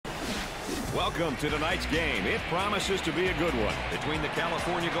Welcome to tonight's game. It promises to be a good one between the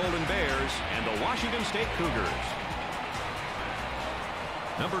California Golden Bears and the Washington State Cougars.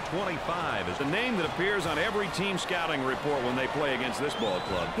 Number 25 is the name that appears on every team scouting report when they play against this ball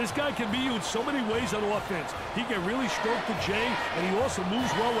club. This guy can be used so many ways on offense. He can really stroke the J, and he also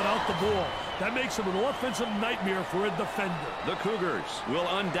moves well without the ball. That makes him an offensive nightmare for a defender. The Cougars will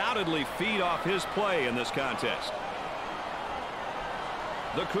undoubtedly feed off his play in this contest.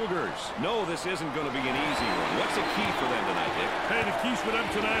 The Cougars know this isn't going to be an easy one. What's the key for them tonight, Dick? Hey, the keys for them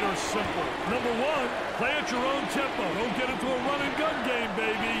tonight are simple. Number one, play at your own tempo. Don't get into a run-and-gun game,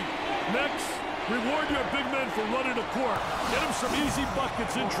 baby. Next, reward your big men for running the court. Get them some easy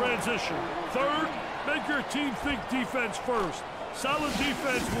buckets in transition. Third, make your team think defense first. Solid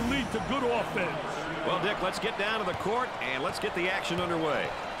defense will lead to good offense. Well, Dick, let's get down to the court, and let's get the action underway.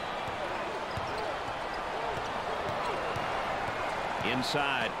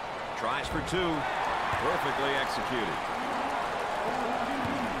 Inside, tries for two, perfectly executed.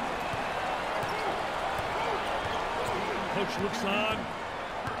 Coach looks on,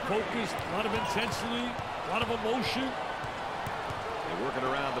 focused, a lot of intensity, a lot of emotion. They work it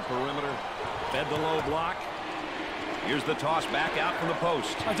around the perimeter, fed the low block. Here's the toss back out from the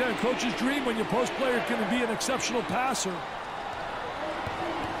post. I tell you, coach's dream when your post player can be an exceptional passer.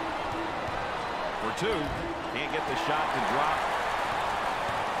 For two, can't get the shot to drop.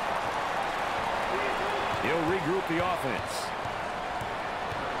 He'll regroup the offense.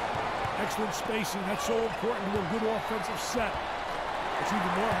 Excellent spacing. That's so important to a good offensive set. It's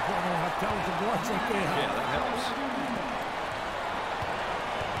even more important to have talented guards like they have. Yeah, that helps.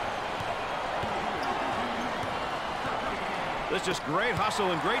 This is just great hustle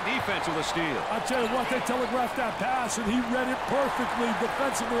and great defense with a steal. I tell you what, they telegraphed that pass, and he read it perfectly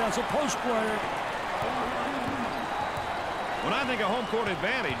defensively as a post player. When I think of home court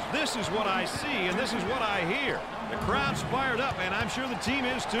advantage, this is what I see, and this is what I hear. The crowd's fired up, and I'm sure the team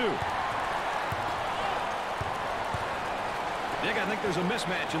is too. Dick, I think there's a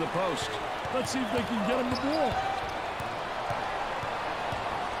mismatch in the post. Let's see if they can get him the ball.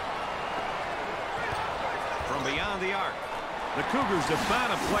 From beyond the arc, the Cougars have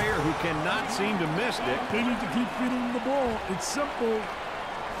found a player who cannot seem to miss, Dick. They need to keep feeding him the ball. It's simple.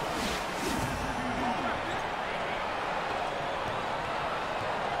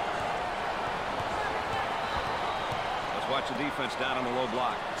 Watch the defense down on the low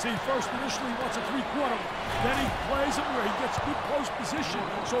block. See, first initially he wants a three-quarter. Then he plays it where he gets good post position,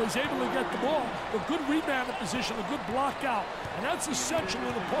 so he's able to get the ball. A good rebound position, a good block out. And that's essential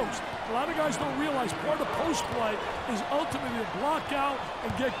in the post. A lot of guys don't realize part of post play is ultimately to block out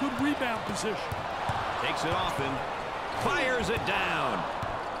and get good rebound position. Takes it off and fires it down.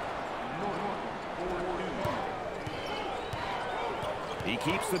 He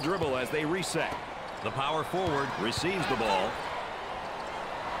keeps the dribble as they reset. The power forward receives the ball.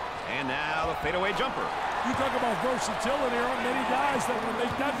 And now the fadeaway jumper. You talk about versatility. There aren't many guys that will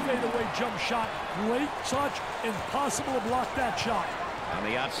make that fadeaway jump shot. Great touch, impossible to block that shot. On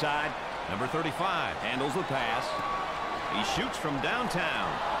the outside, number 35 handles the pass. He shoots from downtown.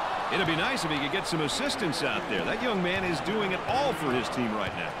 It'd be nice if he could get some assistance out there. That young man is doing it all for his team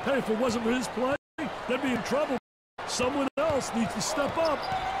right now. Hey, if it wasn't for his play, they'd be in trouble. Someone else needs to step up.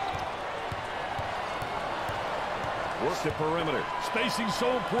 Work the perimeter. Spacing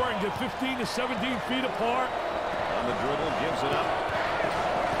so important. Get 15 to 17 feet apart. On the dribble, gives it up.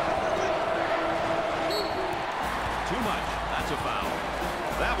 Too much. That's a foul.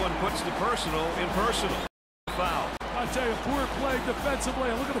 That one puts the personal in personal. Foul. I tell you, poor play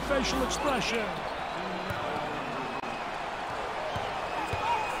defensively. Look at the facial expression.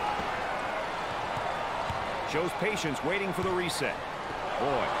 Shows patience waiting for the reset.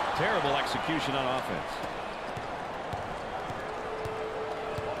 Boy, terrible execution on offense.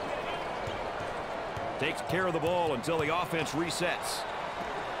 Takes care of the ball until the offense resets.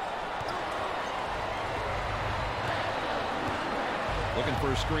 Looking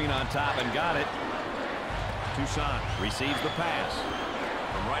for a screen on top and got it. Toussaint receives the pass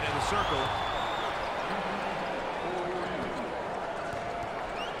from right in the circle.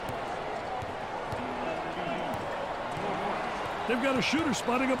 They've got a shooter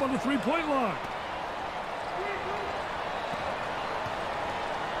spotting up on the three-point line.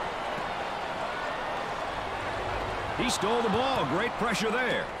 He stole the ball. Great pressure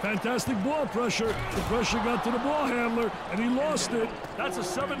there. Fantastic ball pressure. The pressure got to the ball handler, and he lost it. That's a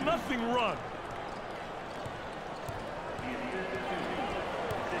 7-0 run.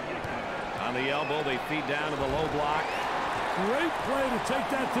 On the elbow, they feed down to the low block. Great play to take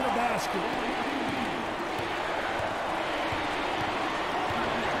that to the basket.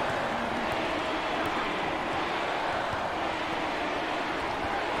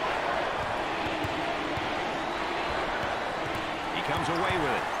 comes away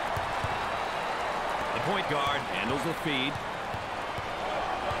with it. The point guard handles the feed.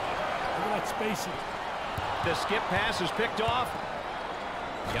 Look at that spacing. The skip pass is picked off.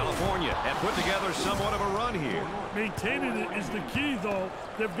 California have put together somewhat of a run here. Maintaining it is the key, though.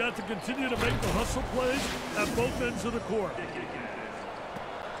 They've got to continue to make the hustle plays at both ends of the court.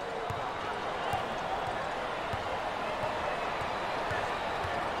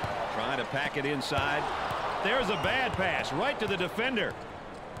 Trying to pack it inside. There's a bad pass right to the defender.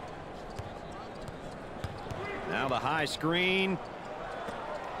 Now the high screen.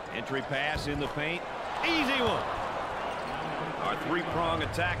 Entry pass in the paint. Easy one. Our three-prong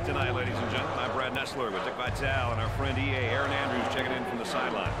attack tonight, ladies and gentlemen. I'm Brad Nessler with Dick Vitale and our friend E.A. Aaron Andrews checking in from the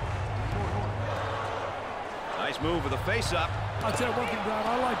sideline. Nice move with a face-up. I'll tell you one thing, Brad.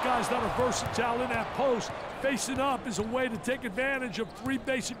 I like guys that are versatile in that post. Facing up is a way to take advantage of three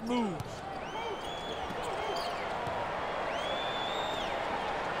basic moves.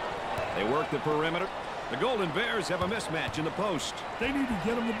 They work the perimeter. The Golden Bears have a mismatch in the post. They need to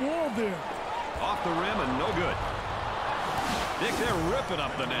get him the ball there. Off the rim and no good. Dick, they're ripping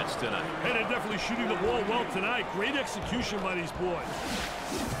up the nets tonight. Hey, they're definitely shooting the ball well tonight. Great execution by these boys.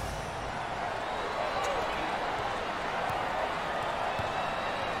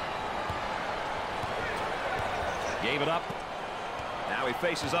 Gave it up. Now he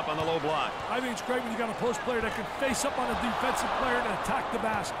faces up on the low block. I think it's great when you got a post player that can face up on a defensive player and attack the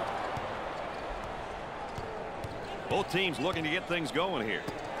basket. Both teams looking to get things going here.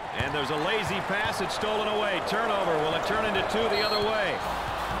 And there's a lazy pass. It's stolen away. Turnover. Will it turn into two the other way?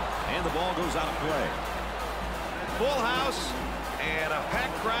 And the ball goes out of play. Full house and a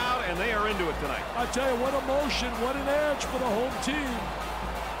packed crowd, and they are into it tonight. I tell you, what emotion, what an edge for the home team.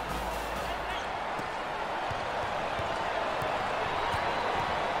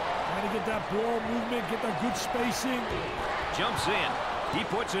 Trying to get that ball movement, get that good spacing. Jumps in. He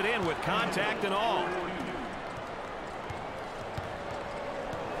puts it in with contact and all.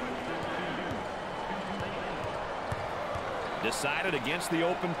 Decided against the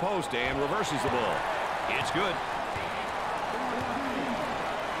open post and reverses the ball. It's good.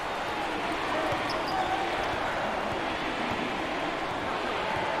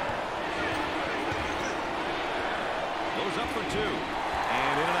 Goes up for two.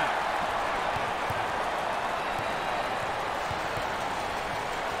 And in and out.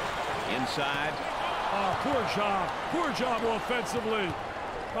 Inside. Oh, poor job offensively.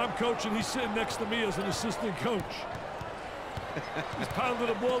 If I'm coaching, he's sitting next to me as an assistant coach. He's pounding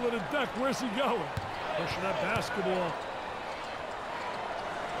the ball to the deck. Where's he going? Pushing that basketball.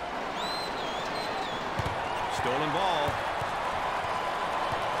 Stolen ball.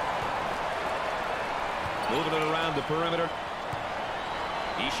 Moving it around the perimeter.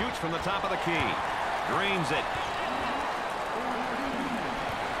 He shoots from the top of the key. Drains it.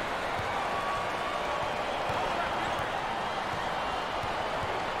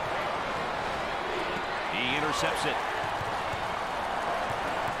 He intercepts it.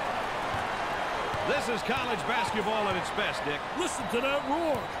 This is college basketball at its best, Dick. Listen to that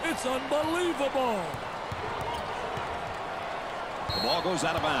roar. It's unbelievable. The ball goes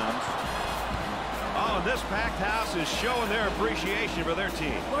out of bounds. Oh, and this packed house is showing their appreciation for their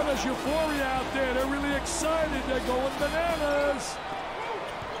team. Well, there's euphoria out there. They're really excited. They're going bananas.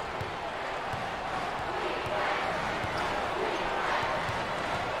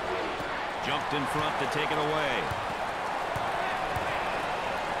 Jumped in front to take it away.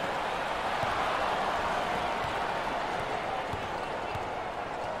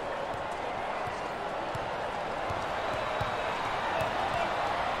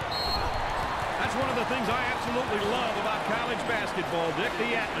 That's one of the things I absolutely love about college basketball, Dick,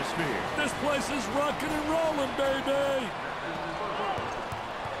 the atmosphere. This place is rocking and rolling, baby.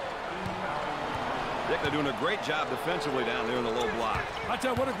 Dick, they're doing a great job defensively down there in the low block. I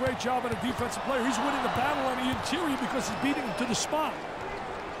tell you, what a great job on a defensive player. He's winning the battle on the interior because he's beating him to the spot.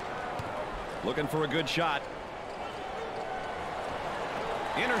 Looking for a good shot.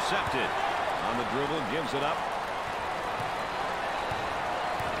 Intercepted. On the dribble, gives it up.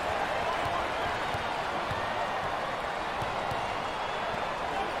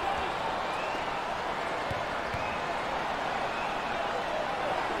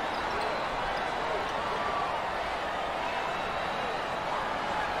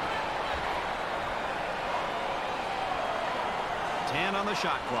 On the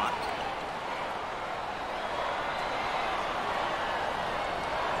shot clock.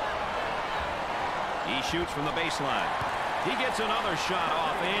 He shoots from the baseline. He gets another shot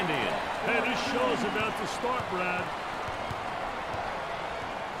off and in. Hey, this show's about to start, Brad.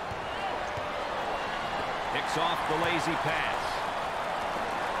 Picks off the lazy pass.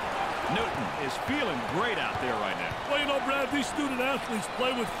 Newton is feeling great out there right now. Well, you know, Brad, these student athletes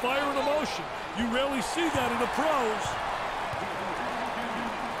play with fire and emotion. You rarely see that in the pros.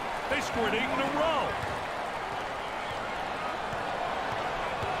 They scored 8 in a row.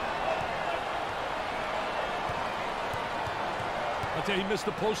 I'll tell you, he missed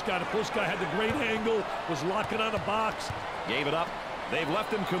the post guy. The post guy had the great angle, was locking on the box. Gave it up. They've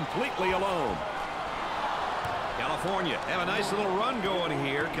left him completely alone. California have a nice little run going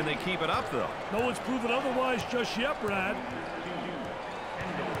here. Can they keep it up, though? No one's proven otherwise just yet, Brad.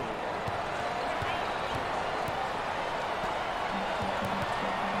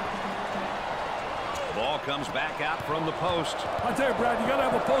 Ball comes back out from the post. I tell you, Brad, you got to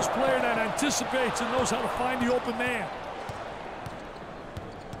have a post player that anticipates and knows how to find the open man.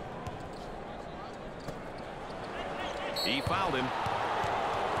 He fouled him.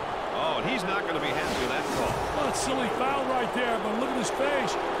 Oh, and he's not going to be happy with that call. Well, it's a silly foul right there, but look at his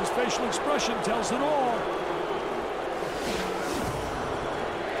face. His facial expression tells it all.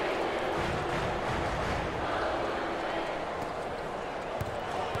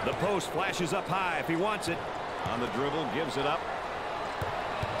 The post flashes up high if he wants it. On the dribble, gives it up.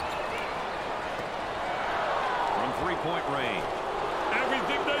 From three-point range.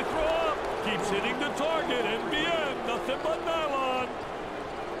 Everything they throw up keeps hitting the target. NBN, nothing but nylon.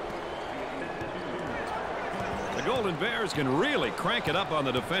 The Golden Bears can really crank it up on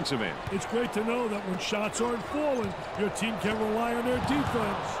the defensive end. It's great to know that when shots aren't falling, your team can rely on their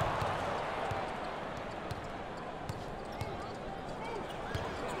defense.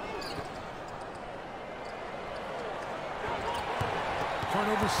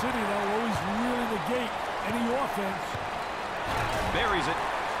 Turnover City, that will always really negate any offense. Buries it.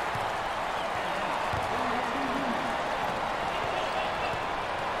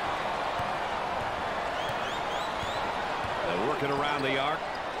 They're working around the arc.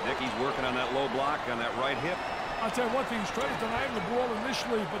 Dickey's working on that low block on that right hip. I'll tell you one thing, he's trying to deny him the ball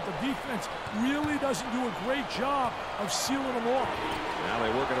initially, but the defense really doesn't do a great job of sealing him off. Now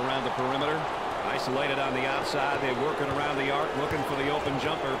they're working around the perimeter. Isolated on the outside. They're working around the arc, looking for the open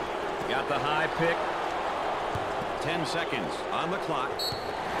jumper. Got the high pick. 10 seconds on the clock.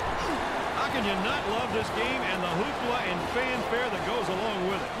 How can you not love this game and the hoopla and fanfare that goes along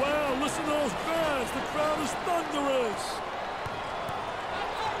with it? Well, listen to those fans. The crowd is thunderous.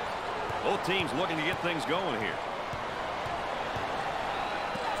 Both teams looking to get things going here.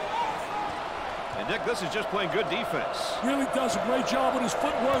 And Dick, this is just playing good defense. Really does a great job with his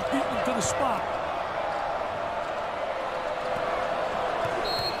footwork, beating him to the spot.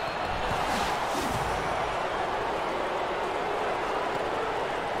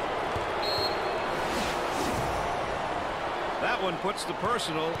 That one puts the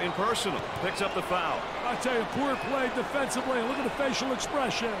personal in personal. Picks up the foul. I tell you, poor play defensively. Look at the facial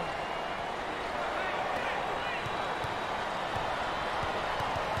expression.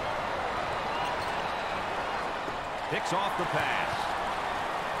 Picks off the pass.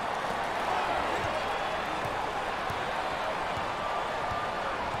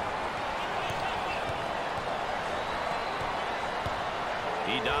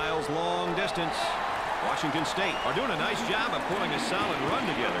 He dials long distance. Washington State are doing a nice job of pulling a solid run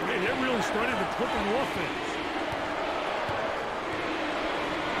together. Hey, they're really starting to click on offense.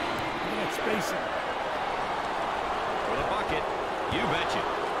 Look at that spacing. For the bucket, you betcha.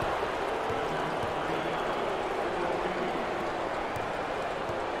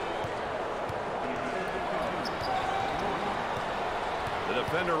 The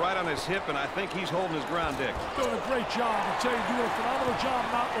defender right on his hip, and I think he's holding his ground, Dick. Doing a great job. I tell you, doing a phenomenal job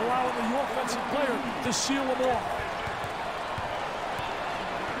not allowing the offensive player to seal him off.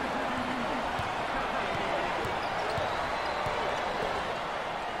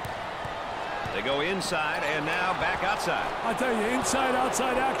 They go inside, and now back outside. I tell you,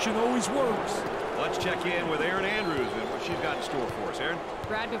 inside-outside action always works. Let's check in with Erin Andrews and what she's got in store for us. Erin?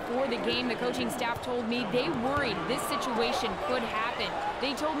 Brad, before the game, the coaching staff told me they worried this situation could happen.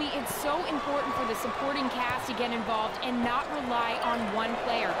 They told me it's so important for the supporting cast to get involved and not rely on one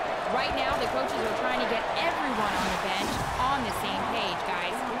player. Right now, the coaches are trying to get everyone on the bench on the same page,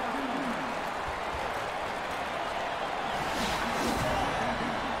 guys.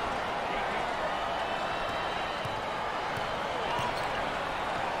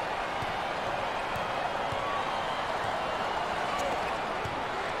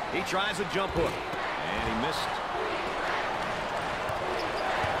 He tries a jump hook, and he missed.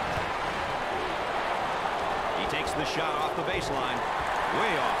 He takes the shot off the baseline,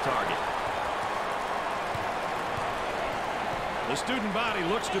 way off target. The student body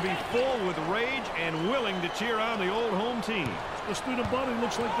looks to be full with rage and willing to cheer on the old home team. The student body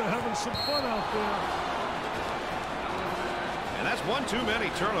looks like they're having some fun out there. And that's one too many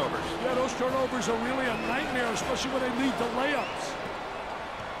turnovers. Yeah, those turnovers are really a nightmare, especially when they lead to layups.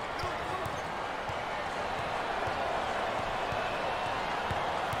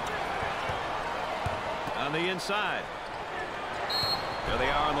 On the inside. There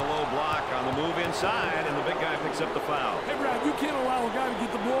they are on the low block on the move inside, and the big guy picks up the foul. Hey, Brad, you can't allow a guy to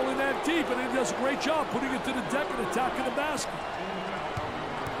get the ball in that deep, and he does a great job putting it to the deck and attacking the basket.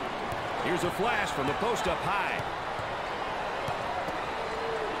 Here's a flash from the post up high.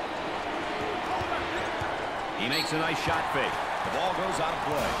 He makes a nice shot fake. The ball goes out of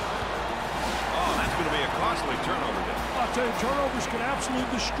play. Oh, that's going to be a costly turnover. I'll tell you, turnovers can absolutely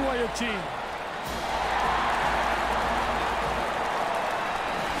destroy a team.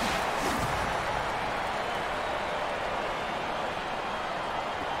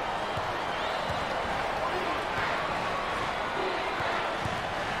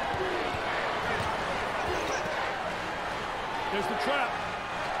 There's the trap.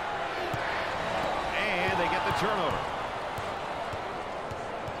 And they get the turnover.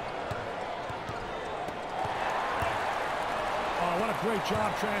 Oh, what a great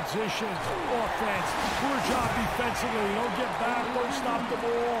job transition. Offense. Poor job defensively. You don't get back, don't stop the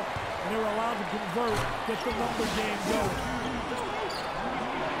ball. And they're allowed to convert, get the number game going.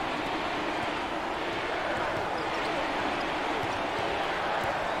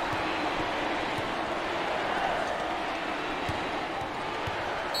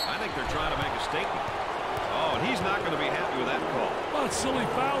 They're trying to make a statement. Oh, and he's not going to be happy with that call. Well, it's a silly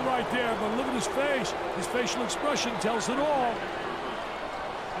foul right there, but look at his face. His facial expression tells it all.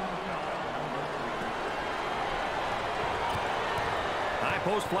 High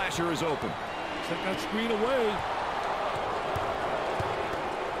post flasher is open. Set that screen away.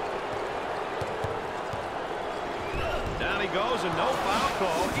 Down he goes, and no foul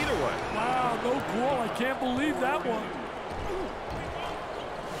call either way. Wow, no call. I can't believe that one.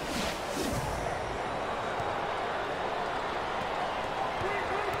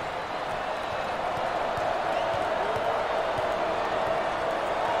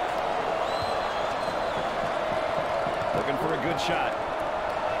 Looking for a good shot.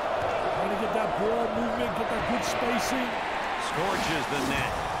 Trying to get that ball movement, get that good spacing. Scorches the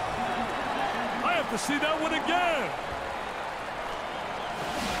net. I have to see that one again.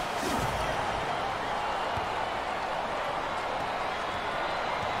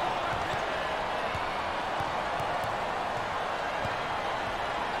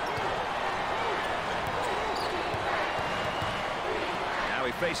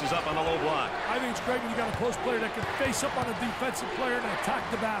 Faces up on the low block. I think it's great when you got a post player that can face up on a defensive player and attack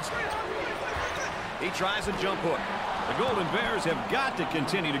the basket. He tries a jump hook. The Golden Bears have got to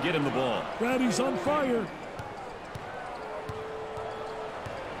continue to get him the ball. Brad, he's on fire.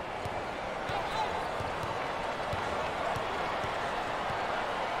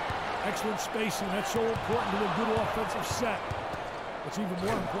 Excellent spacing. That's so important to a good offensive set. It's even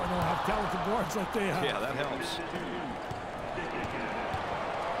more important to have talented guards like they have. Yeah, that helps.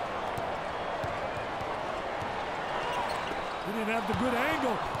 He didn't have the good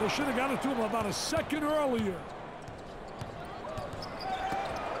angle. They should have got it to him about a second earlier.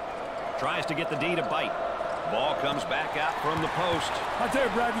 Tries to get the D to bite. Ball comes back out from the post. I tell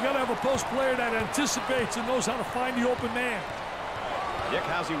you, Brad, you got to have a post player that anticipates and knows how to find the open man. Dick,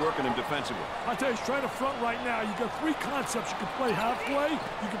 how's he working him defensively? I tell you, he's trying to front right now. You got three concepts. You can play halfway,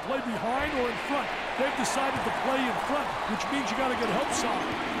 you can play behind, or in front. They've decided to play in front, which means you got to get help side.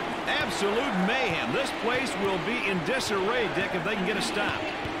 Absolute mayhem. This place will be in disarray, Dick, if they can get a stop.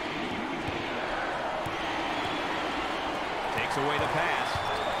 Takes away the pass.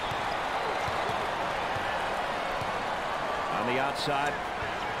 On the outside.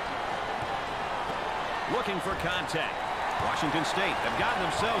 Looking for contact. Washington State have gotten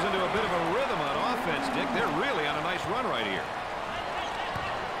themselves into a bit of a rhythm on offense, Dick. They're really on a nice run right here.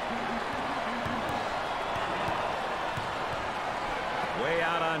 Way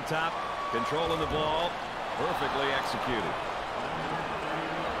out on top, controlling the ball, perfectly executed.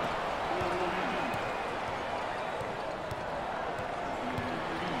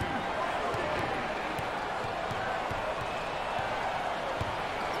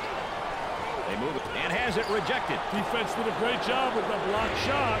 They move it and has it rejected. Defense did a great job with the block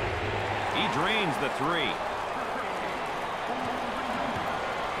shot. He drains the three.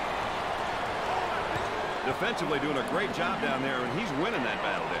 Defensively doing a great job down there, and he's winning that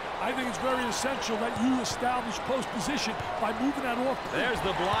battle there. I think it's very essential that you establish post position by moving that off. There's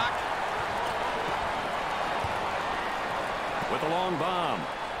the block. with a long bomb.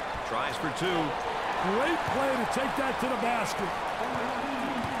 Tries for two. Great play to take that to the basket.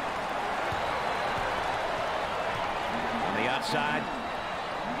 On the outside.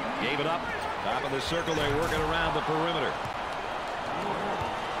 Gave it up. Top of the circle. They're working around the perimeter.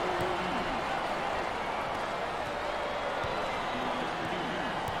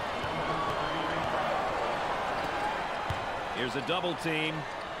 Here's a double team.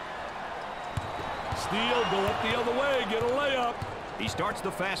 Steal, go up the other way, get a layup. He starts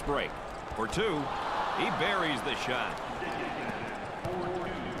the fast break. For two, he buries the shot.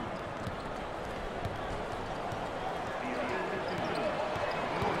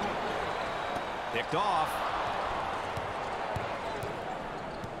 Picked off.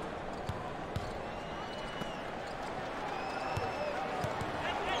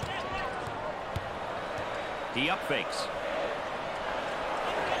 He up fakes.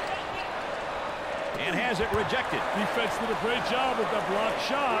 And has it rejected. Defense did a great job with that block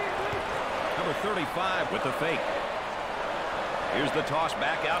shot. Number 35 with the fake. Here's the toss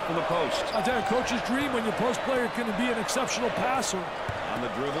back out from the post. I'll tell you, coach's dream when your post player can be an exceptional passer. On the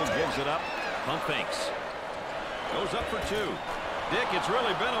dribble, gives it up. Pump fakes. Goes up for two. Dick, it's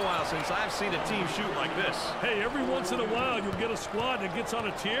really been a while since I've seen a team shoot like this. Hey, every once in a while you'll get a squad that gets on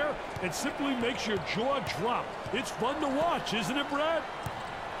a tear and simply makes your jaw drop. It's fun to watch, isn't it, Brad?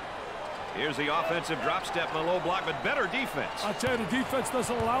 Here's the offensive drop step in the low block, but better defense. I tell you, the defense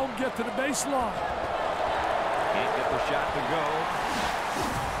doesn't allow him to get to the baseline. Can't get the shot to go.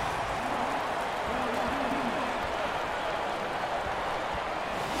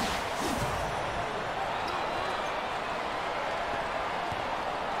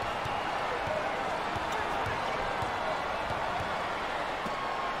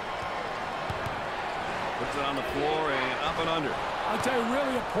 Puts it on the floor and up and under. I tell you,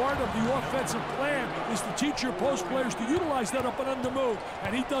 really a part of the offensive plan is to teach your post players to utilize that up and under move,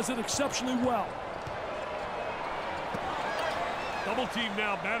 and he does it exceptionally well. Double team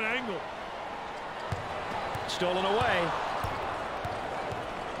now, bad angle. Stolen away.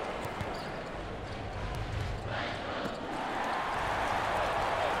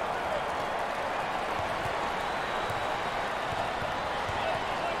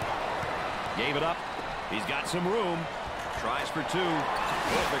 Gave it up. He's got some room. Tries for two.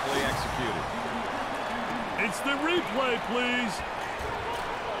 Perfectly executed. Instant replay, please.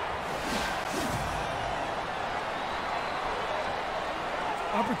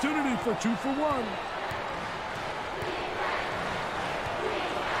 Opportunity for 2 for 1.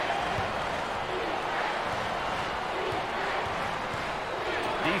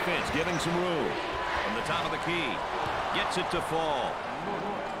 Defense giving some room. From the top of the key. Gets it to fall.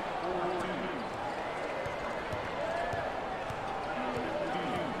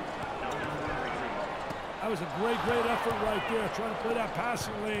 That was a great effort right there. Trying to play that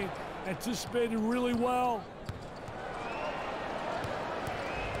passing lane. Anticipated really well.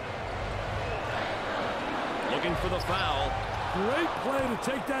 Looking for the foul. Great play to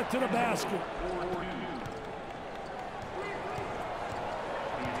take that to the basket.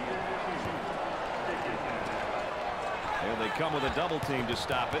 There they come with a double team to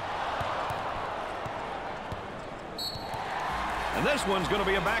stop it. And this one's going to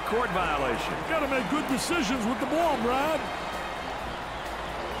be a backcourt violation. Got to make good decisions with the ball, Brad.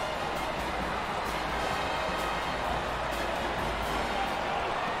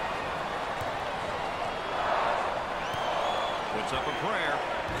 Puts up a prayer.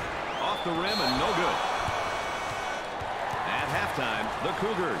 Off the rim and no good. At halftime, the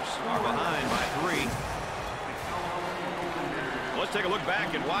Cougars are behind by 3. Let's take a look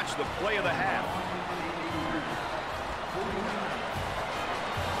back and watch the play of the half.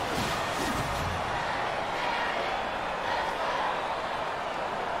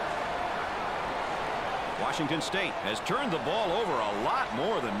 Washington State has turned the ball over a lot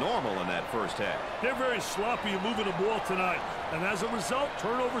more than normal in that first half. They're very sloppy in moving the ball tonight, and as a result,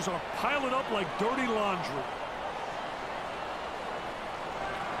 turnovers are piling up like dirty laundry.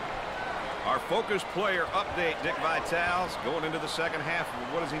 Our focus player update, Dick Vitale's going into the second half.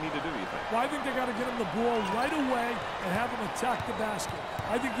 What does he need to do, you think? Well, I think they got to get him the ball right away and have him attack the basket.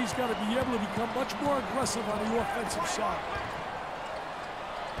 I think he's got to be able to become much more aggressive on the offensive side.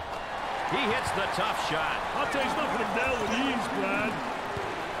 He hits the tough shot. I'll tell you, he's knocking him down with ease, Brad.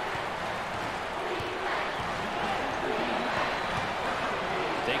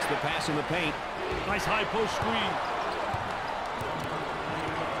 Takes the pass in the paint. Nice high post screen.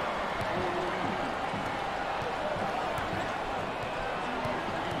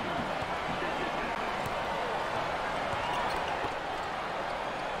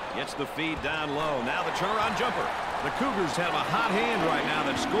 Gets the feed down low. Now the turnaround jumper. The Cougars have a hot hand right now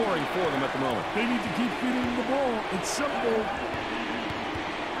that's scoring for them at the moment. They need to keep feeding the ball. It's simple.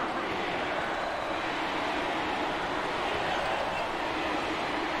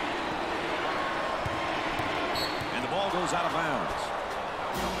 And the ball goes out of bounds.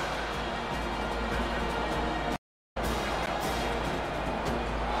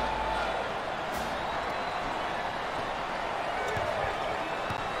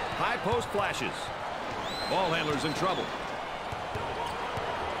 High post flashes. Ball handler's in trouble.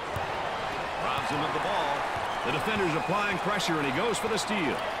 Robs him of the ball. The defender's applying pressure, and he goes for the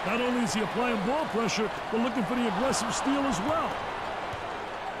steal. Not only is he applying ball pressure, but looking for the aggressive steal as well.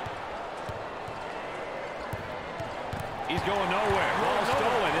 He's going nowhere. Ball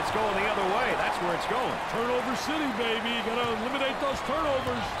stolen. It's going the other way. That's where it's going. Turnover city, baby. You got to eliminate those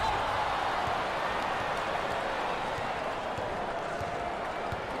turnovers.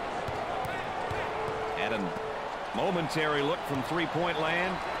 Had a momentary look from three-point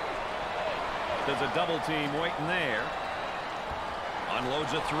land. There's a double team waiting there.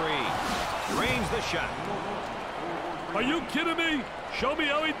 Unloads a three. Drains the shot. Are you kidding me? Show me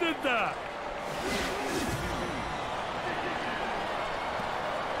how he did that.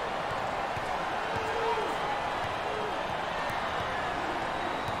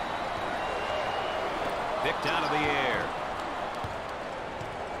 Picked out of the air.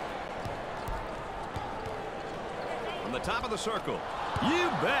 From the top of the circle. You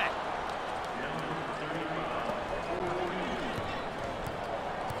bet.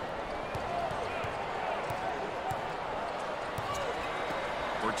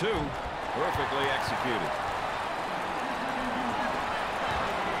 For two. Perfectly executed.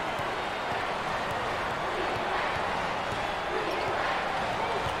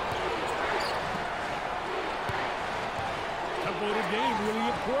 Tempo of the game really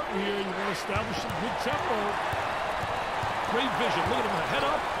important here. You want to establish some good tempo. Great vision. Look at him. Head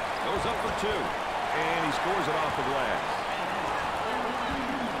up. Goes up for two. And he scores it off the glass.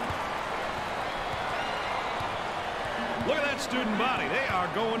 Look at that student body. They are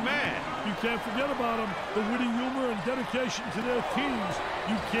going mad. You can't forget about them. The witty humor and dedication to their teams.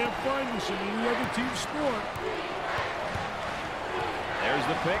 You can't find this in any other team sport. There's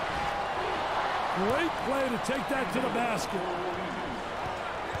the pick. Great play to take that to the basket.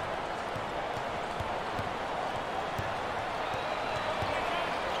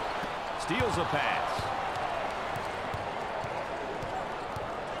 Steals a pass.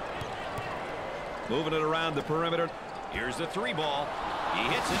 Moving it around the perimeter. Here's the three ball. He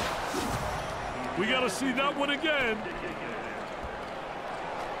hits it. We got to see that one again.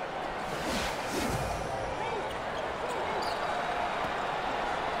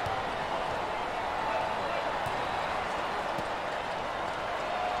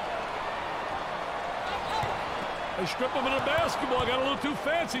 They strip him in a basketball. Got a little too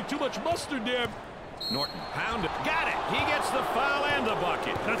fancy. Too much mustard there. Norton pounded. Got it. He gets the foul and the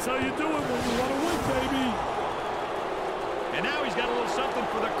bucket. That's how you do it when you want to win, baby. And now he's got a little something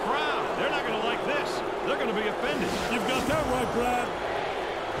for the crowd. They're not going to like this. They're going to be offended. You've got that right, Brad.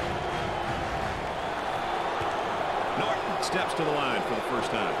 Norton steps to the line for the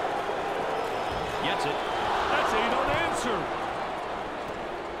first time. Gets it. That's 8 unanswered.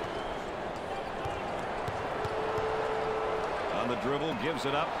 On the dribble, gives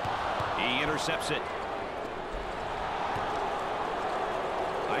it up. He intercepts it.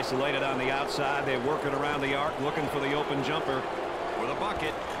 Isolated on the outside. They work it around the arc, looking for the open jumper for the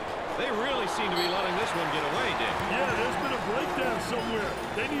bucket. They really seem to be letting this one get away, Dick. Yeah, there's been a breakdown somewhere.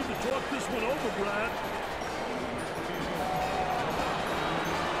 They need to talk this one over, Brad.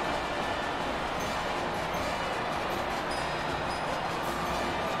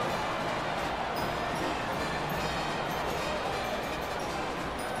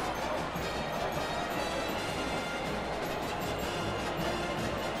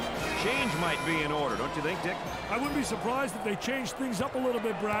 Change might be in order, don't you think, Dick? I wouldn't be surprised if they changed things up a little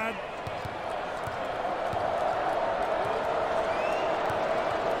bit, Brad.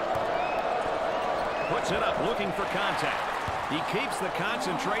 Puts it up, looking for contact. He keeps the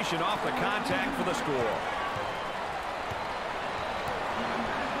concentration off the contact for the score.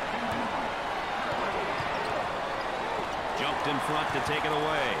 Jumped in front to take it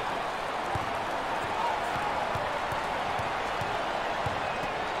away.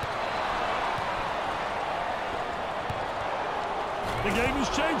 The game is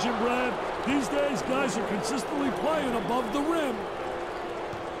changing, Brad. These days, guys are consistently playing above the rim.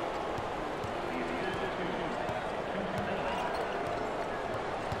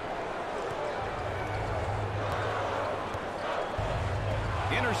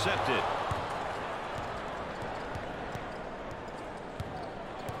 intercepted.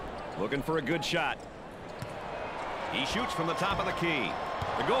 Looking for a good shot. He shoots from the top of the key.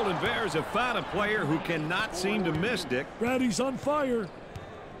 The Golden Bears have found a player who cannot seem to miss, Dick. Brad, he's on fire. Look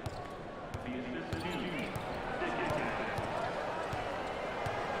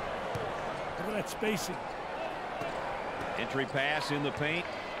at that spacing. Entry pass in the paint.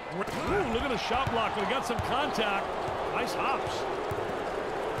 Ooh, look at the shot block. We got some contact. Nice hops.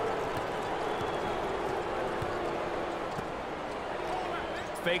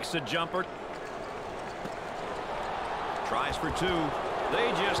 Fakes a jumper. Tries for two. They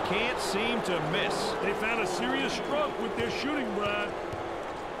just can't seem to miss. They found a serious stroke with their shooting, Brad.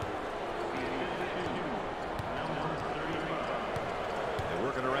 They're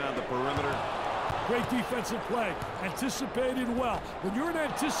working around the perimeter. Great defensive play. Anticipated well. When you're an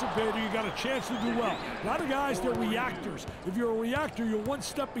anticipator, you got a chance to do well. A lot of guys, they're reactors. If you're a reactor, you're one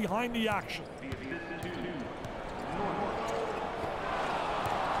step behind the action.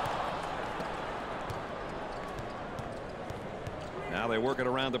 Now they work it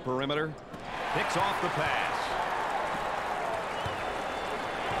around the perimeter. Picks off the pass.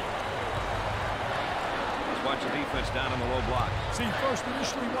 Let's watch the defense down in the low block. See, first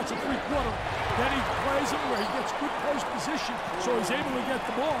initially he wants a three-quarter. Then he plays it where he gets good post position, so he's able to get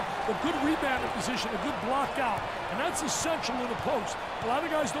the ball. A good rebound position, a good block out. And that's essential in the post. A lot of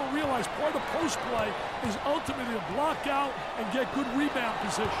guys don't realize part of post play is ultimately to block out and get good rebound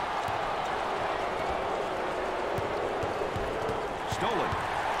position. Stolen.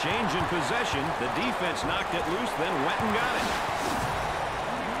 Change in possession. The defense knocked it loose, then went and got it.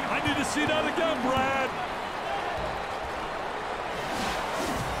 I need to see that again, Brad.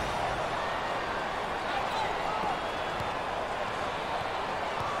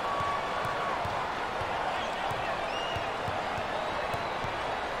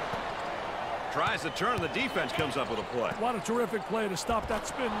 Tries to turn, the defense comes up with a play. What a terrific play to stop that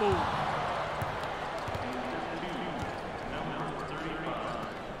spin move.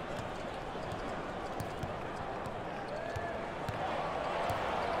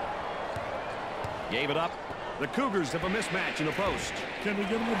 Gave it up. The Cougars have a mismatch in the post. Can we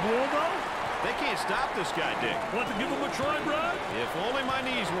give him the ball, though? They can't stop this guy, Dick. Want to give him a try, Brad? If only my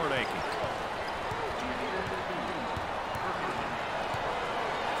knees weren't aching.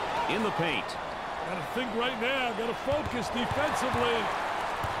 In the paint. Got to think right now. Got to focus defensively.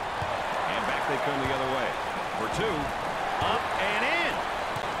 And back they come the other way. For two. Up and in.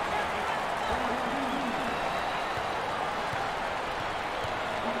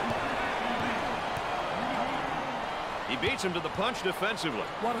 He beats him to the punch defensively.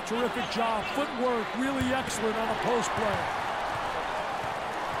 What a terrific job. Footwork really excellent on a post play.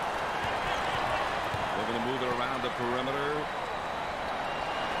 Looking to move it around the perimeter.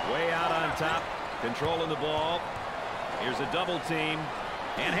 Way out on top. Controlling the ball. Here's a double team.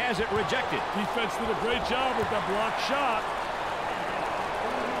 And has it rejected. Defense did a great job with that block shot.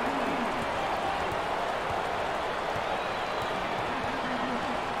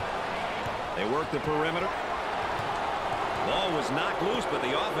 They work the perimeter. Ball was knocked loose, but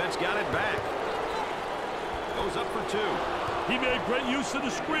the offense got it back. Goes up for two. He made great use of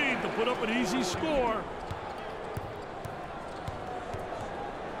the screen to put up an easy score.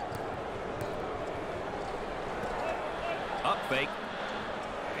 Up fake.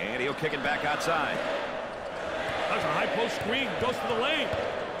 And he'll kick it back outside. That's a high post screen. Goes to the lane.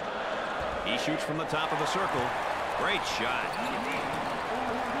 He shoots from the top of the circle. Great shot.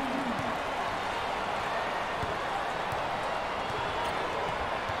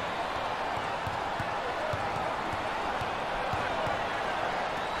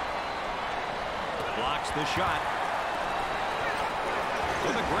 Blocks the shot.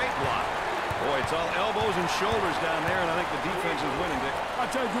 With a great block. Boy, it's all elbows and shoulders down there, and I think the defense is winning, Dick. I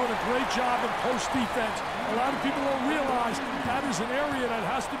tell you, doing a great job in post defense. A lot of people don't realize that is an area that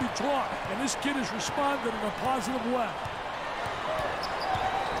has to be taught, and this kid has responded in a positive way.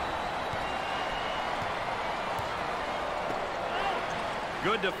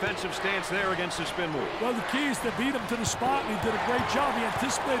 Good defensive stance there against the spin move. Well, the key is to beat him to the spot, and he did a great job. He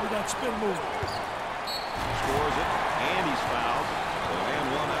anticipated that spin move. Scores it, and he's fouled. So, and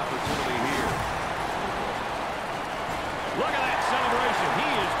one opportunity here. Look at that celebration. He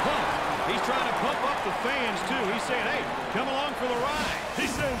is pumped. He's trying to pump up the fans, too. He's saying, hey, come along for the ride.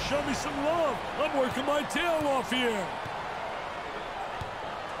 He's saying, show me some love. I'm working my tail off here.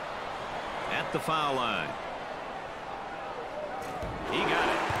 At the foul line. He got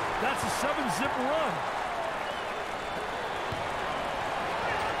it. That's a 7-zip run.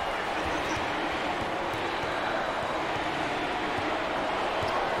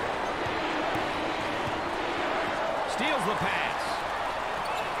 Steals the pass.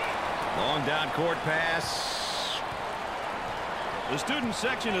 Long down court pass. The student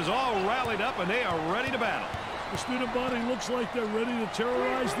section is all rallied up, and they are ready to battle. The student body looks like they're ready to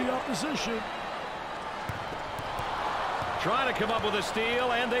terrorize the opposition. Trying to come up with a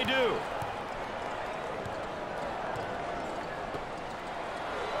steal, and they do.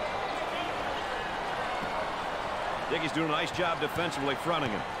 Dickey's doing a nice job defensively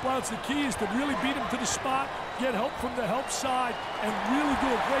fronting him. Well, it's the key is to really beat him to the spot, get help from the help side, and really do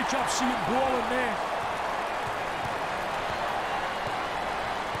a great job seeing ball in there.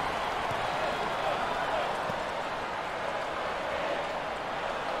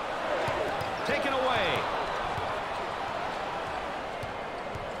 Taken away.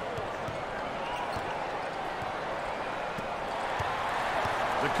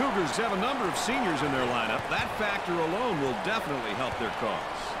 The Cougars have a number of seniors in their lineup. That factor alone will definitely help their cause.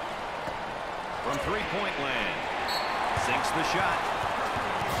 From three-point land. Sinks the shot.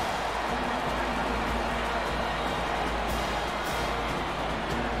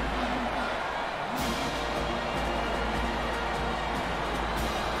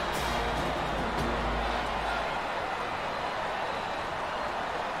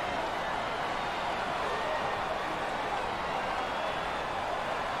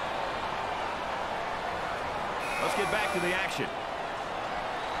 Let's get back to the action.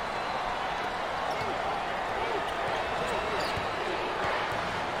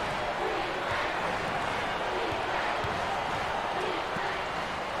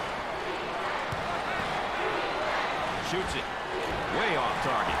 Shoots it. Way off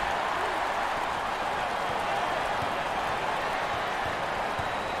target.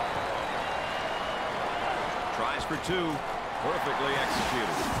 Tries for two. Perfectly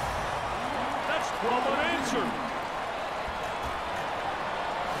executed. That's 12 unanswered.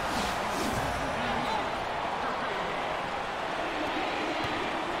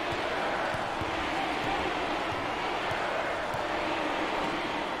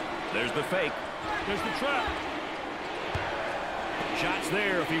 There's the fake. There's the trap. Shot's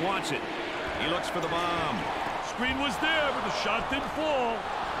there if he wants it. He looks for the bomb. Screen was there, but the shot didn't fall.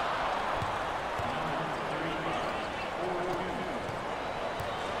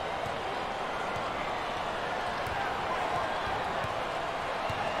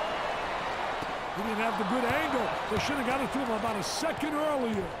 He didn't have the good angle. They should have got it to him about a second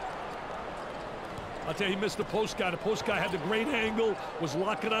earlier. I'll tell you, he missed the post guy. The post guy had the great angle, was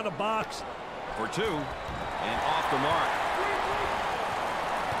locking on a box. For two, and off the mark.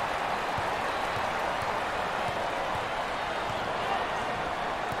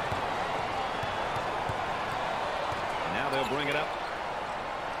 And now they'll bring it up.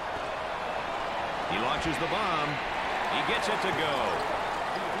 He launches the bomb. He gets it to go.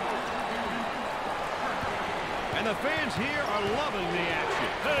 And the fans here are loving the action.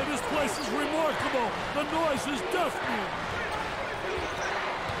 Hey, this place is remarkable. The noise is deafening.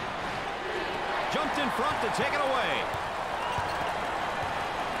 Jumped in front to take it away.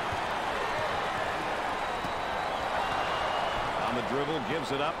 On the dribble,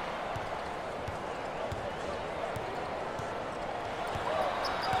 gives it up.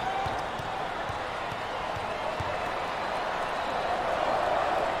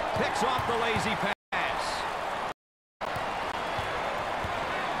 Picks off the lazy pass.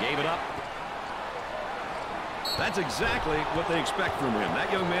 Gave it up. That's exactly what they expect from him.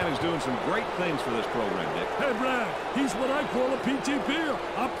 That young man is doing some great things for this program, Dick. Hey, Brad, he's what I call a PTP,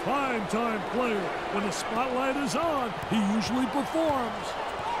 a prime-time player. When the spotlight is on, he usually performs.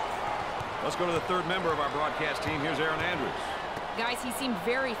 Let's go to the third member of our broadcast team. Here's Aaron Andrews. Guys, he seemed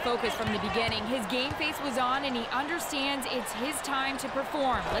very focused from the beginning. His game face was on, and he understands it's his time to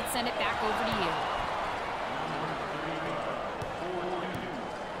perform. Let's send it back over to you.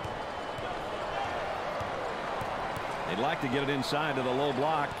 They'd like to get it inside to the low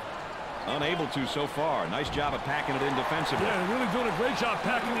block. Unable to so far. Nice job of packing it in defensively. Yeah, really doing a great job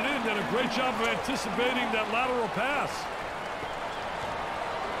packing it in. Did a great job of anticipating that lateral pass.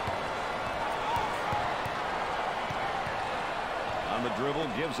 On the dribble,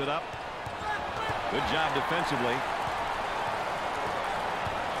 gives it up. Good job defensively.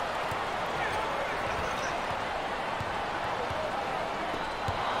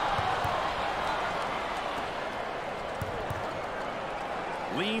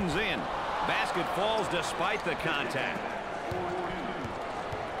 Leans in. Basket falls despite the contact.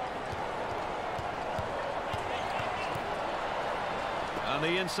 On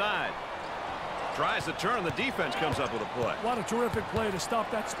the inside. Tries to turn. The defense comes up with a play. What a terrific play to stop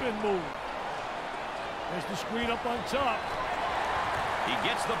that spin move. There's the screen up on top. He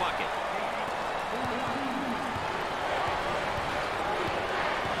gets the bucket.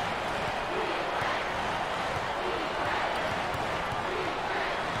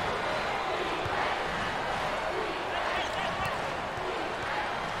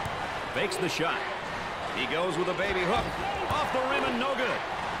 Fakes the shot. He goes with a baby hook. Off the rim and no good.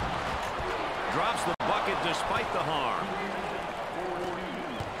 Drops the bucket despite the harm.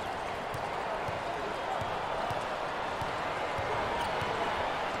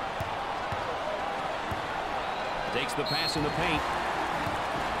 Takes the pass in the paint.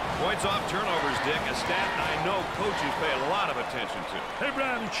 Points off turnovers, Dick. A stat I know coaches pay a lot of attention to. Hey,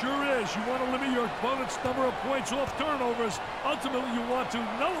 Brad, it sure is. You want to limit your opponent's number of points off turnovers. Ultimately, you want to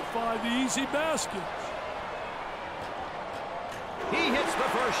nullify the easy baskets. He hits the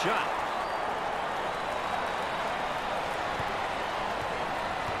first shot.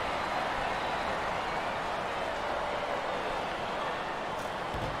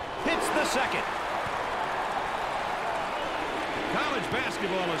 Hits the second. College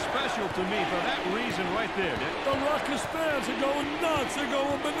basketball is special to me for that reason right there, Dick. The Rutgers fans are going nuts. They're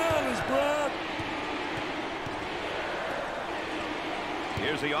going bananas, Brad.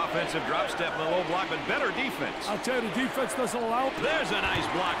 Here's the offensive drop step in the low block, but better defense. I'll tell you, the defense doesn't allow. There's a nice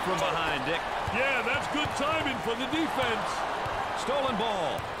block from behind, Dick. Yeah, that's good timing for the defense. Stolen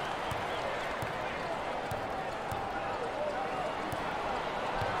ball.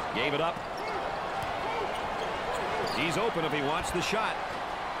 Gave it up. He's open if he wants the shot.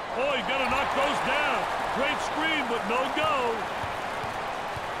 Oh, you got to knock those down. Great screen, but no go.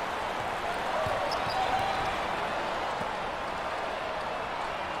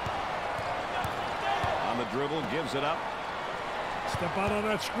 On the dribble, gives it up. Step out on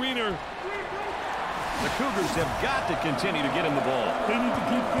that screener. The Cougars have got to continue to get him the ball. They need to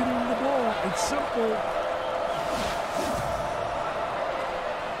keep getting him the ball. It's simple.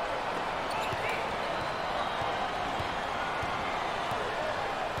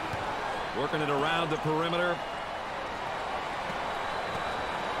 Working it around the perimeter.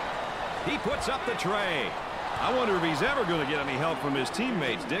 He puts up the tray. I wonder if he's ever going to get any help from his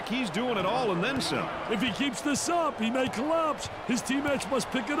teammates, Dick. He's doing it all and then some. If he keeps this up, he may collapse. His teammates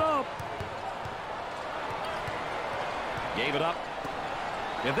must pick it up. Gave it up.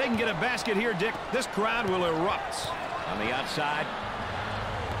 If they can get a basket here, Dick, this crowd will erupt. On the outside.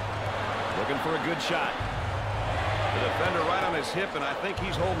 Looking for a good shot. The defender right on his hip, and I think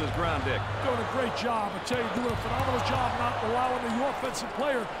he's holding his ground, Dick. Doing a great job. I tell you, doing a phenomenal job not allowing the offensive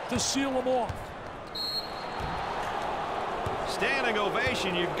player to seal him off. Standing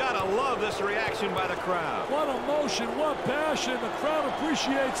ovation. You've got to love this reaction by the crowd. What emotion, what passion. The crowd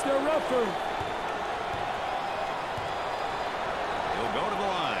appreciates their effort. He'll go to the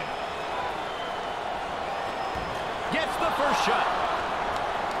line. Gets the first shot.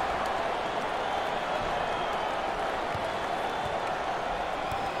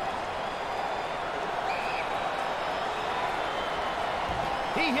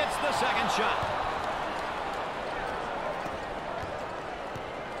 He hits the second shot.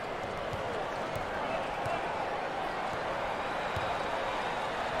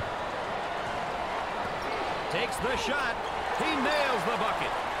 Takes the shot. He nails the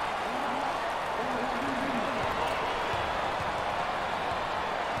bucket.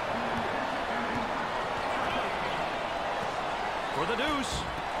 For the deuce.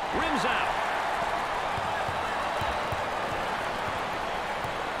 Rims out.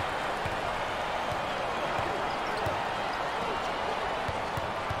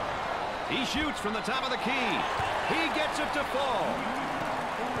 He shoots from the top of the key. He gets it to fall.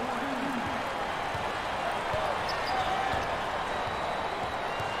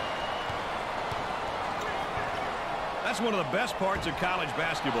 That's one of the best parts of college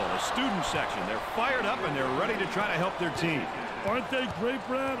basketball, the student section. They're fired up and they're ready to try to help their team. Aren't they great,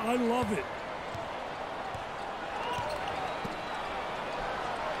 Brad? I love it.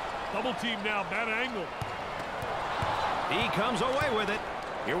 Double team now, bad angle. He comes away with it.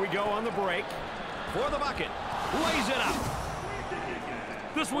 Here we go on the break. For the bucket. Lays it up.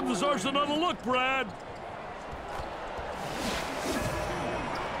 This one deserves another look, Brad.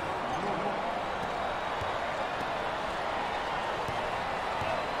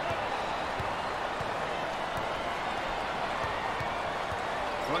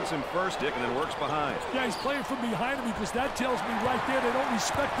 Fronts him first, Dick, and then works behind. Yeah, he's playing from behind him because that tells me right there they don't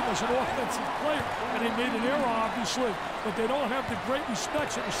respect him as an offensive player. And they made an error, obviously, but they don't have the great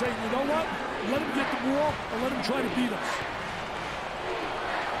respect. So they're saying, you know what? Let him get the ball and let him try to beat us.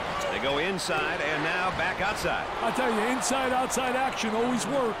 They go inside and now back outside. I tell you, inside-outside action always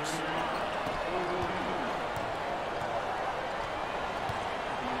works.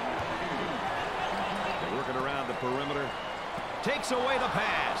 They're working around the perimeter. Takes away the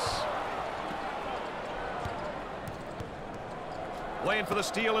pass. Playing for the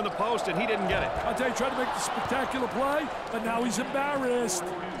steal in the post, and he didn't get it. I tell you, he tried to make the spectacular play, but now he's embarrassed.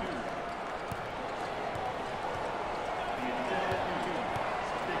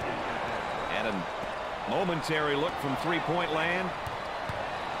 a momentary look from three-point land.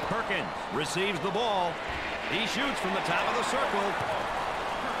 Perkins receives the ball. He shoots from the top of the circle.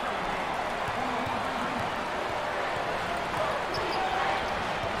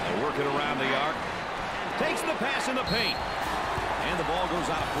 They work it around the arc. Takes the pass in the paint. And the ball goes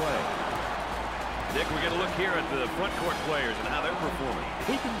out of play. Dick, we get a look here at the front court players and how they're performing.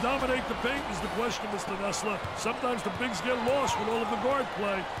 Who can dominate the paint is the question, Mr. Nessler. Sometimes the bigs get lost with all of the guard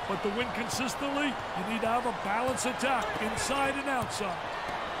play, but to win consistently, you need to have a balanced attack, inside and outside.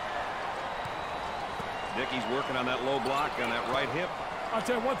 Dickey's working on that low block on that right hip. I'll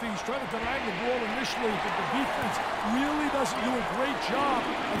tell you one thing, he's trying to deny the ball initially, but the defense really doesn't do a great job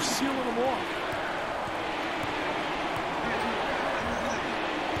of sealing them off.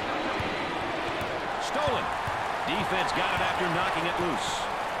 Stolen. Defense got it after knocking it loose.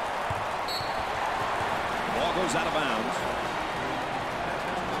 Ball goes out of bounds.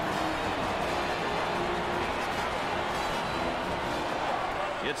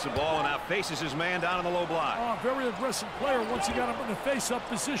 Gets the ball and now faces his man down in the low block. Oh, very aggressive player once he got him in the face-up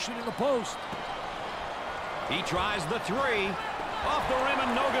position in the post. He tries the three. Off the rim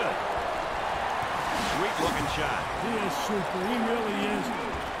and no good. Sweet-looking shot. He is super. He really is.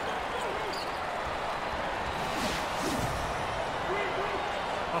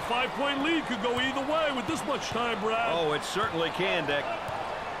 A 5-point lead could go either way with this much time, Brad. Oh, it certainly can, Dick.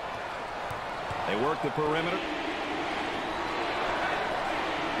 They work the perimeter.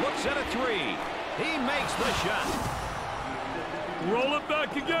 Looks at a three. He makes the shot. Roll it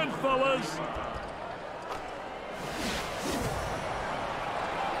back again, fellas.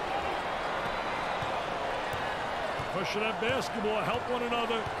 Pushing that basketball, help one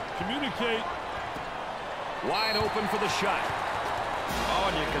another, communicate. Wide open for the shot. Oh,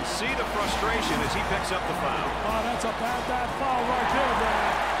 and you can see the frustration as he picks up the foul. Oh, that's a bad foul right there,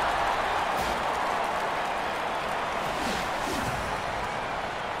 Brad.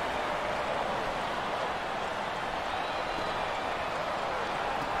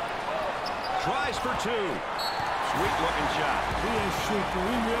 Tries for two. Sweet-looking shot. He is super.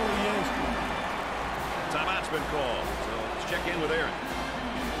 He really is. Timeout's been called, so let's check in with Aaron.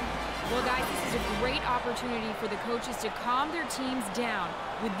 Well, guys, this is a great opportunity for the coaches to calm their teams down.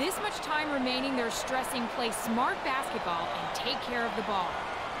 With this much time remaining, they're stressing play smart basketball and take care of the ball.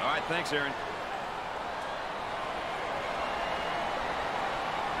 All right, thanks, Aaron.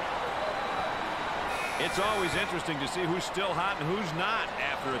 It's always interesting to see who's still hot and who's not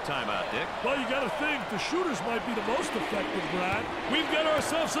after a timeout, Dick. Well, you got to think the shooters might be the most effective, Brad. We've got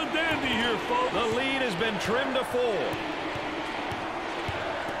ourselves a dandy here, folks. The lead has been trimmed to 4.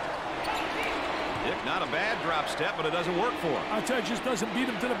 Dick, not a bad drop step, but it doesn't work for him. I tell you, it just doesn't beat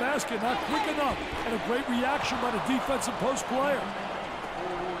him to the basket. Not quick enough. And a great reaction by the defensive post player.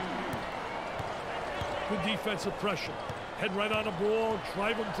 Good defensive pressure. Head right on the ball,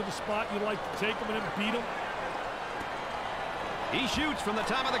 drive him to the spot you like to take him and then beat him. He shoots from the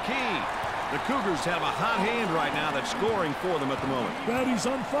top of the key. The Cougars have a hot hand right now that's scoring for them at the moment. Batty's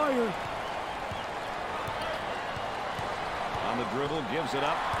on fire. On the dribble, gives it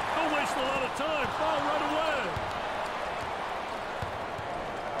up. Don't waste a lot of time. Foul right away.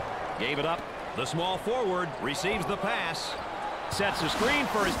 Gave it up. The small forward receives the pass. Sets a screen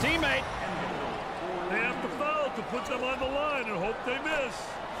for his teammate. They have to foul to put them on the line and hope they miss.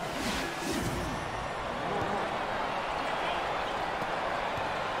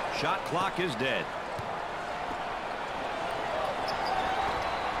 Shot clock is dead.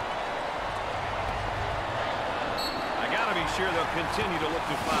 I gotta be sure they'll continue to look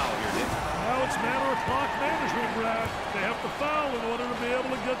to foul here, Dick. Now it's matter of clock management, Brad. They have to foul in order to be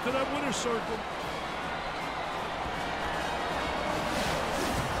able to get to that winner's circle.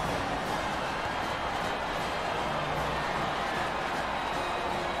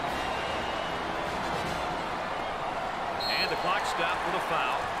 Stopped with a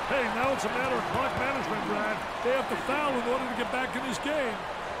foul. Hey, now it's a matter of clock management, Brad. They have to foul in order to get back in this game.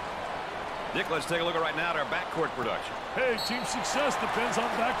 Dick, let's take a look right now at our backcourt production. Hey, team success depends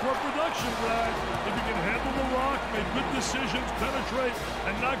on backcourt production, Brad. If you can handle the rock, make good decisions, penetrate,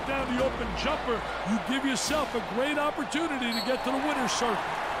 and knock down the open jumper, you give yourself a great opportunity to get to the winner's circle.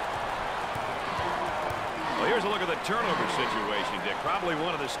 Well, here's a look at the turnover situation, Dick. Probably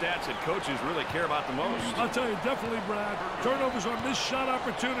one of the stats that coaches really care about the most. I'll tell you, definitely, Brad. Turnovers are missed shot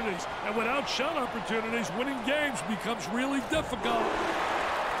opportunities. And without shot opportunities, winning games becomes really difficult.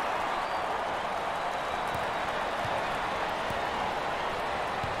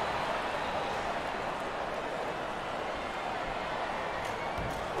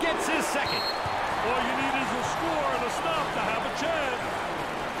 Gets his second. All you need is a score and a stop to have a chance.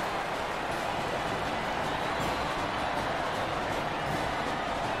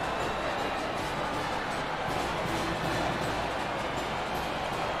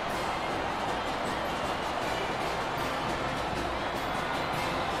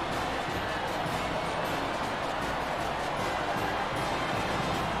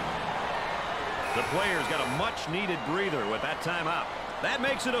 The player's got a much-needed breather with that timeout. That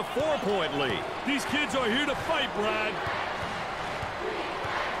makes it a 4-point lead. These kids are here to fight, Brad.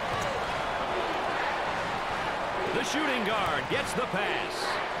 The shooting guard gets the pass.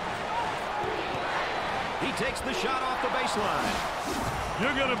 He takes the shot off the baseline.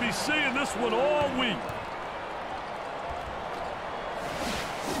 You're going to be seeing this one all week.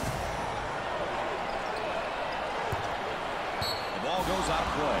 The ball goes out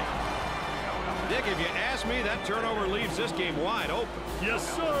of play. Dick, if you ask me, that turnover leaves this game wide open.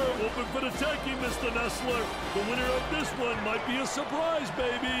 Yes, sir. Open for the taking, Mr. Nessler. The winner of this one might be a surprise,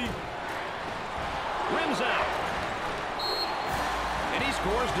 baby. Rims out. And he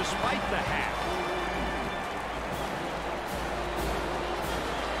scores despite the half.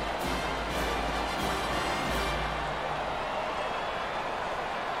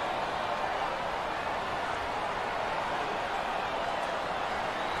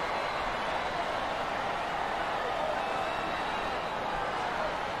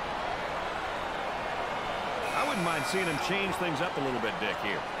 I wouldn't mind seeing him change things up a little bit, Dick,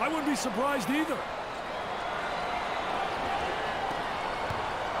 here. I wouldn't be surprised either.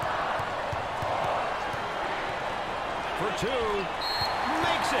 For two.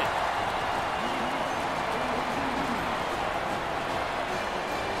 Makes it.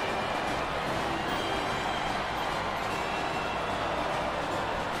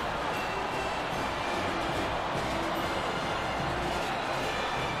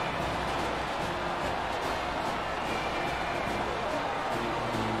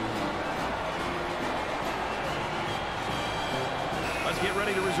 Let's get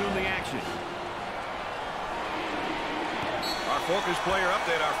ready to resume the action. Our focus player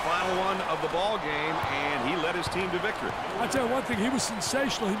update, our final one of the ball game, and he led his team to victory. I'll tell you one thing, he was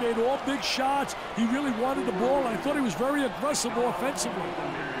sensational. He made all big shots. He really wanted the ball, and I thought he was very aggressive offensively.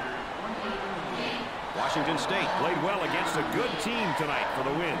 Washington State played well against a good team tonight for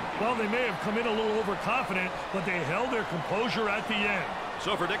the win. Well, they may have come in a little overconfident, but they held their composure at the end.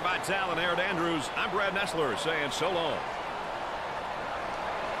 So for Dick Vitale and Aaron Andrews, I'm Brad Nessler saying so long.